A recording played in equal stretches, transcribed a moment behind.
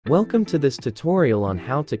Welcome to this tutorial on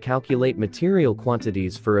how to calculate material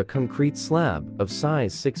quantities for a concrete slab of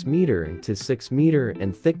size 6 meter into 6 meter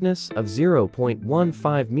and thickness of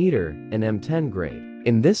 0.15 meter and M10 grade.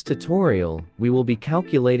 In this tutorial, we will be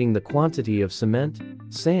calculating the quantity of cement,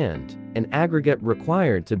 sand, and aggregate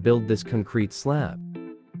required to build this concrete slab.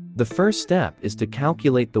 The first step is to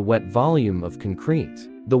calculate the wet volume of concrete.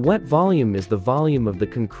 The wet volume is the volume of the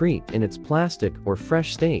concrete in its plastic or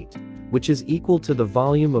fresh state, which is equal to the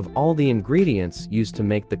volume of all the ingredients used to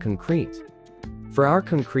make the concrete. For our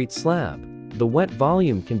concrete slab, the wet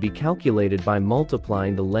volume can be calculated by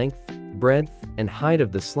multiplying the length, breadth, and height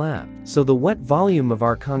of the slab. So the wet volume of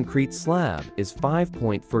our concrete slab is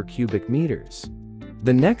 5.4 cubic meters.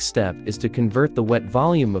 The next step is to convert the wet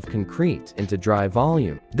volume of concrete into dry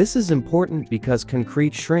volume. This is important because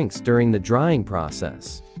concrete shrinks during the drying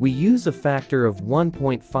process. We use a factor of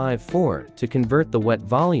 1.54 to convert the wet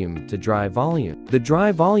volume to dry volume. The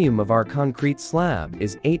dry volume of our concrete slab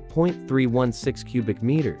is 8.316 cubic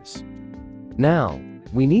meters. Now,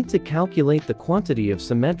 we need to calculate the quantity of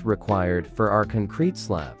cement required for our concrete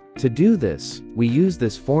slab. To do this, we use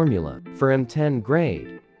this formula. For M10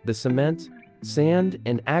 grade, the cement, sand,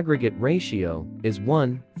 and aggregate ratio is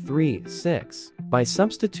 1:3:6. By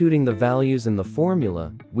substituting the values in the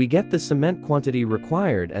formula, we get the cement quantity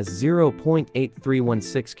required as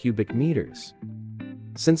 0.8316 cubic meters.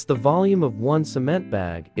 Since the volume of one cement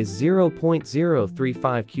bag is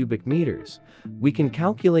 0.035 cubic meters, we can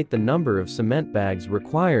calculate the number of cement bags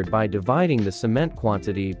required by dividing the cement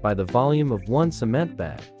quantity by the volume of one cement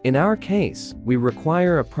bag. In our case, we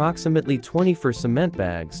require approximately 24 cement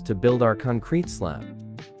bags to build our concrete slab.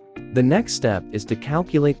 The next step is to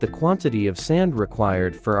calculate the quantity of sand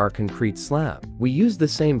required for our concrete slab. We use the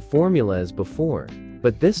same formula as before,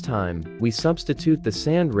 but this time, we substitute the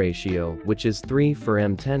sand ratio, which is 3 for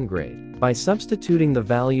M10 grade. By substituting the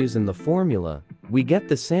values in the formula, we get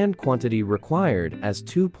the sand quantity required as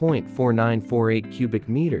 2.4948 cubic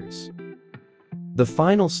meters. The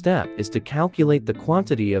final step is to calculate the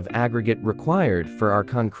quantity of aggregate required for our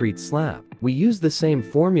concrete slab. We use the same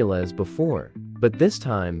formula as before, but this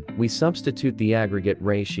time, we substitute the aggregate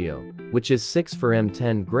ratio, which is 6 for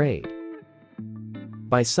M10 grade.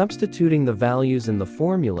 By substituting the values in the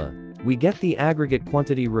formula, we get the aggregate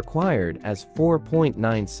quantity required as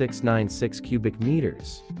 4.9696 cubic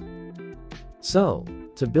meters. So,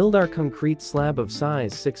 to build our concrete slab of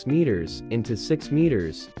size 6 meters into 6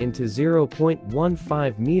 meters into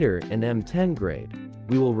 0.15 meter and M10 grade,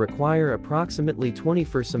 we will require approximately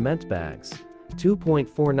 24 cement bags,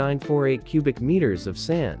 2.4948 cubic meters of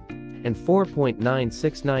sand, and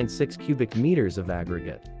 4.9696 cubic meters of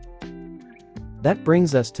aggregate. That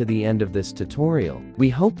brings us to the end of this tutorial. We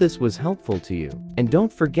hope this was helpful to you, and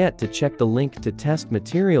don't forget to check the link to test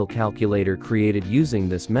material calculator created using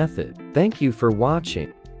this method. Thank you for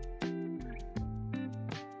watching.